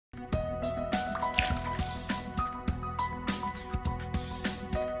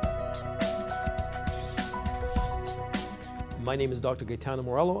My name is Dr. Gaetano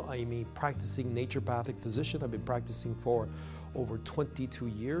Morello. I am a practicing naturopathic physician. I've been practicing for over 22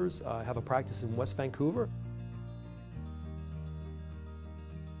 years. I have a practice in West Vancouver.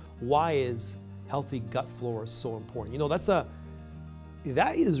 Why is healthy gut flora so important? You know, that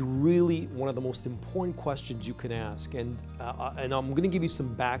is really one of the most important questions you can ask. And I'm going to give you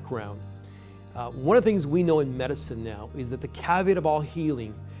some background. One of the things we know in medicine now is that the caveat of all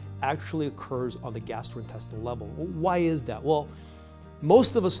healing actually occurs on the gastrointestinal level. Well, why is that? Well,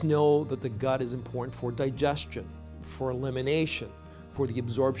 most of us know that the gut is important for digestion, for elimination, for the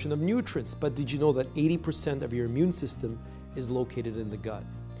absorption of nutrients. But did you know that 80% of your immune system is located in the gut?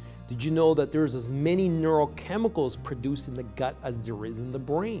 Did you know that there's as many neurochemicals produced in the gut as there is in the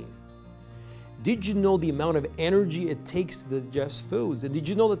brain? Did you know the amount of energy it takes to digest foods? And did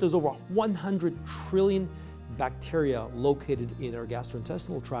you know that there's over 100 trillion bacteria located in our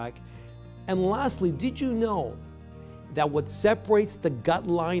gastrointestinal tract? And lastly, did you know that what separates the gut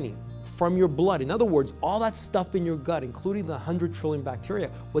lining from your blood, in other words, all that stuff in your gut, including the 100 trillion bacteria,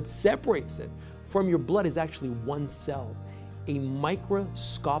 what separates it from your blood is actually one cell, a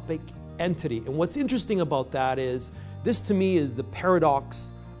microscopic entity. And what's interesting about that is, this to me is the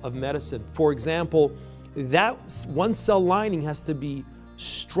paradox of medicine. For example, that one cell lining has to be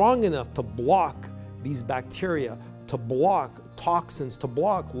strong enough to block these bacteria, to block toxins, to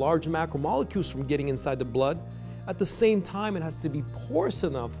block large macromolecules from getting inside the blood. At the same time, it has to be porous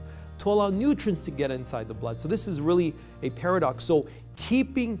enough to allow nutrients to get inside the blood. So this is really a paradox. So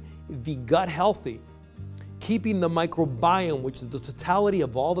keeping the gut healthy, keeping the microbiome, which is the totality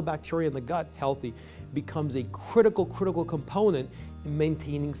of all the bacteria in the gut, healthy, becomes a critical component in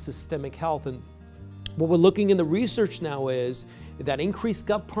maintaining systemic health. And what we're looking in the research now is that increased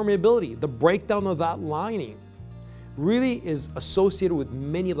gut permeability, the breakdown of that lining, really is associated with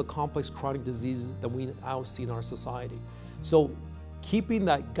many of the complex chronic diseases that we now see in our society. So keeping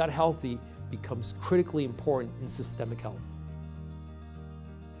that gut healthy becomes critically important in systemic health.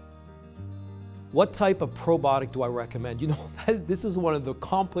 What type of probiotic do I recommend? You know, this is one of the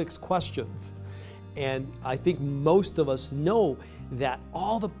complex questions. And I think most of us know that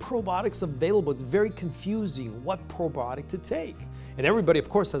all the probiotics available, it's very confusing what probiotic to take. And everybody, of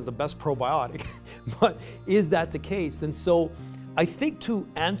course, has the best probiotic, but is that the case? And so I think to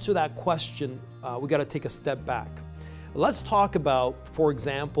answer that question, we got to take a step back. Let's talk about, for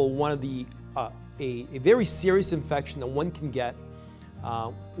example, one of the, a very serious infection that one can get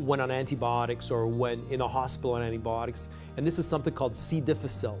when on antibiotics or when in a hospital on antibiotics, and this is something called C.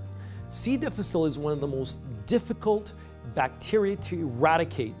 difficile. C. difficile is one of the most difficult bacteria to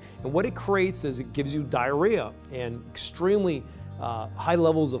eradicate, and what it creates is it gives you diarrhea and extremely high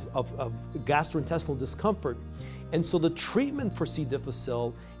levels of gastrointestinal discomfort. And so the treatment for C.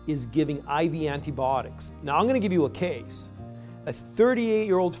 difficile is giving IV antibiotics. Now I'm going to give you a case. A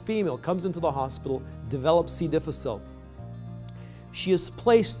 38-year-old female comes into the hospital, develops C. difficile. She is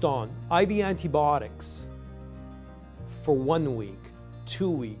placed on IV antibiotics for 1 week,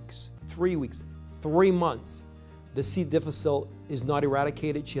 2 weeks, 3 weeks, 3 months. The C. difficile is not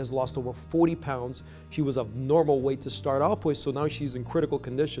eradicated. She has lost over 40 pounds. She was of normal weight to start off with, so now she's in critical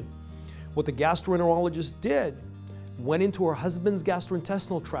condition. What the gastroenterologist did, went into her husband's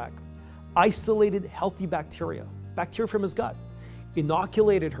gastrointestinal tract, isolated healthy bacteria from his gut,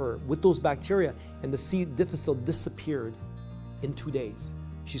 inoculated her with those bacteria, and the C. difficile disappeared in 2 days.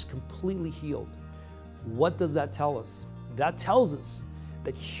 She's completely healed. What does that tell us? That tells us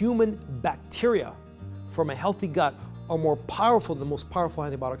that human bacteria from a healthy gut are more powerful than the most powerful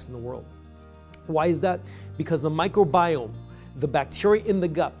antibiotics in the world. Why is that? Because the microbiome, the bacteria in the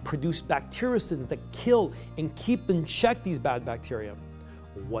gut, produce bactericins that kill and keep in check these bad bacteria.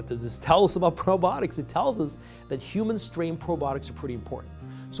 What does this tell us about probiotics? It tells us that human strain probiotics are pretty important.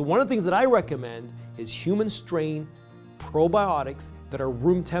 So one of the things that I recommend is human strain probiotics that are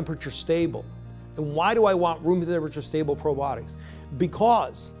room temperature stable. And why do I want room temperature stable probiotics?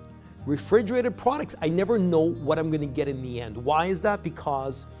 Because refrigerated products, I never know what I'm going to get in the end. Why is that?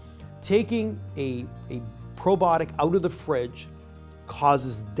 Because taking a probiotic out of the fridge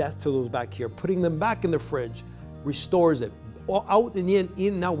causes death to those bacteria. Putting them back in the fridge restores it. Out and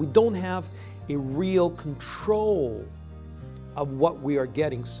in, now we don't have a real control of what we are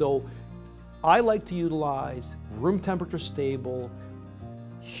getting. So I like to utilize room temperature stable,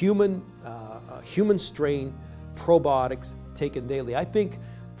 human strain probiotics taken daily. I think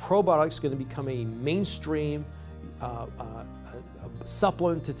probiotics are going to become a mainstream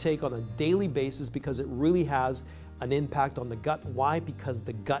supplement to take on a daily basis because it really has an impact on the gut. Why? Because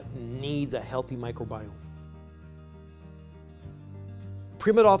the gut needs a healthy microbiome.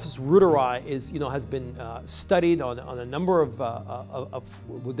 Primadophilus reuteri is, has been studied on a number of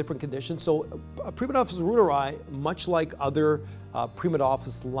with different conditions. So Primadophilus reuteri, much like other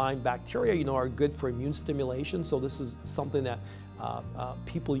Primadophilus line bacteria, are good for immune stimulation. So this is something that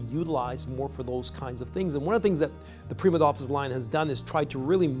people utilize more for those kinds of things. And one of the things that the Primadophilus line has done is try to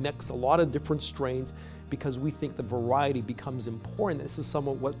really mix a lot of different strains, because we think the variety becomes important. This is some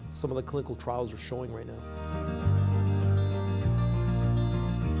of what some of the clinical trials are showing right now.